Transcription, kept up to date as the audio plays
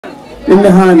in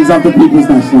the hands of the People's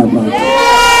National Party.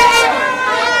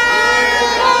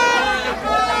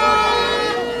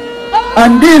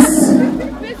 And this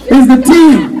is the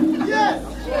team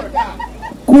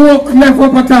who left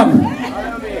up at top.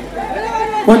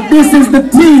 But this is the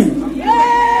team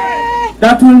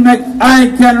that will make I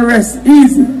can rest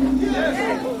easy,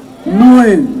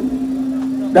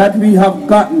 knowing that we have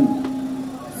gotten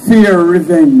fair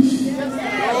revenge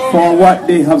for what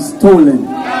they have stolen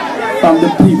from the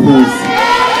People's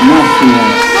National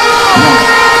Party.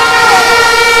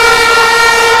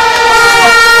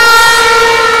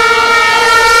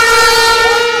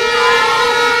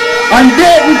 And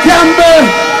Dayton Campbell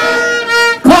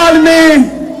called me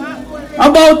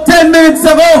about 10 minutes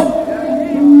ago.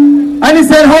 And he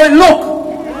said, how it look?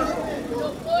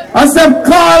 I said,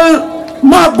 call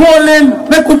Mark Golding,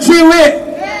 make a 3-way.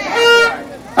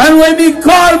 And when he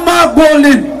called Mark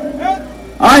Golding,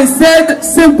 I said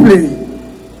simply,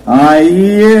 I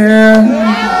hear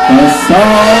the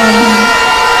song,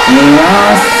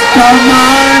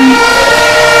 Rastaman.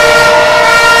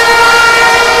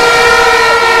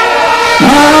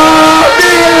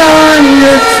 Babylon,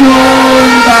 it's thrown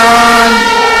down.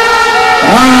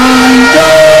 And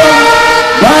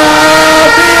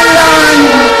Babylon.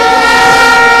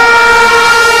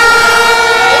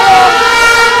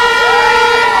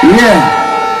 Yeah.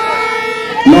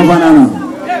 Love and honor.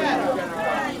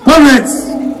 Comrades,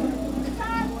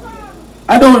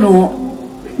 I don't know.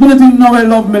 I don't think nobody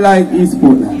love me like East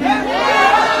Portland. I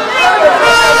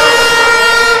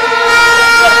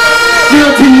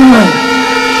don't think nobody.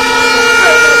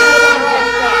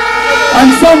 And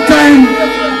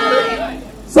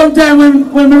sometimes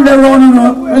when they're running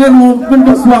up, I don't know, when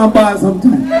they swamp ball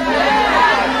sometimes.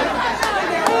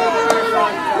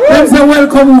 They say,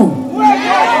 welcome home.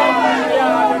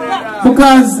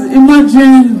 Because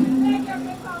imagine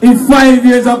if 5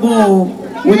 years ago,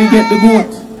 when you get the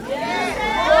goat,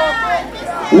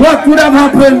 what would have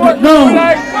happened now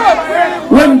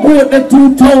when goat at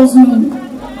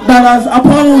 $2,000 a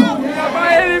pound?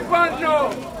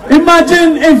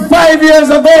 Imagine if 5 years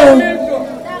ago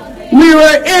we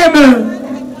were able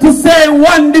to say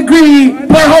 1 degree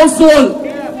per household.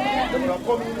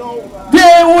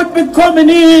 They would be coming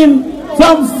in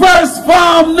from first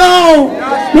farm now,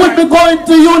 would be going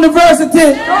to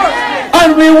university,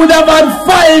 and we would have had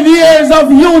 5 years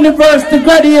of university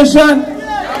graduation.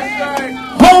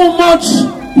 How much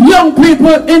young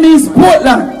people in East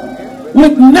Portland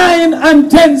with 9 and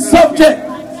 10 subjects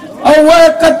or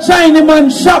work at Chinaman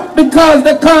shop because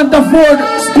they can't afford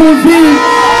school fees?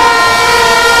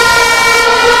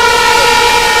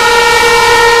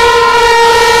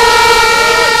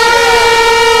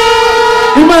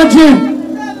 Imagine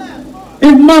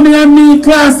if mommy and me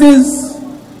classes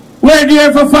were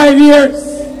there for 5 years.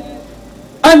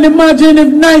 And imagine if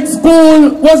night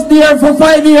school was there for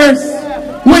 5 years,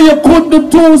 where you could do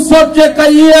 2 subjects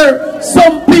a year.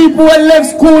 Some people who left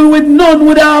school with none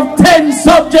would have 10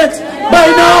 subjects by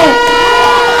now.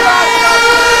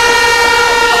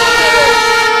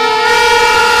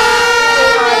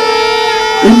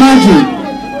 Imagine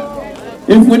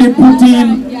if we did put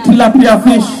in tilapia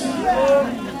fish.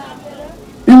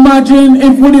 Imagine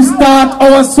if we start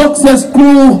our success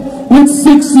crew with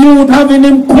 6 youth having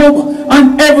him cook,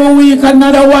 and every week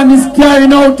another one is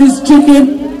carrying out his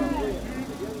chicken.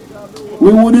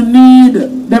 We wouldn't need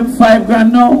them 5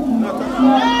 grand now.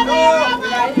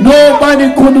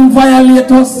 Nobody couldn't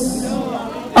violate us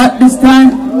at this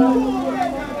time.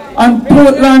 And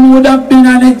Portland would have been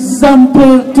an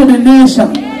example to the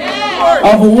nation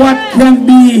of what can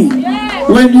be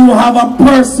when you have a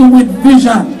person with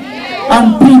vision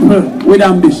and people with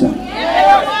ambition.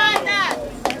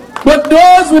 But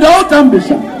those without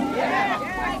ambition,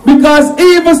 because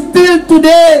even still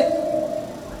today,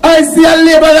 I see a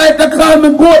labor writer call me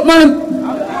goat man.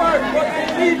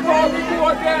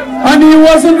 And he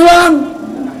wasn't wrong,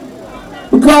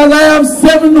 because I have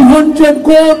 700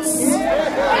 goats.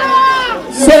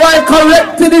 So I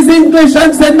corrected his English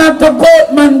and said not a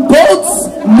goat man, goats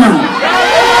man.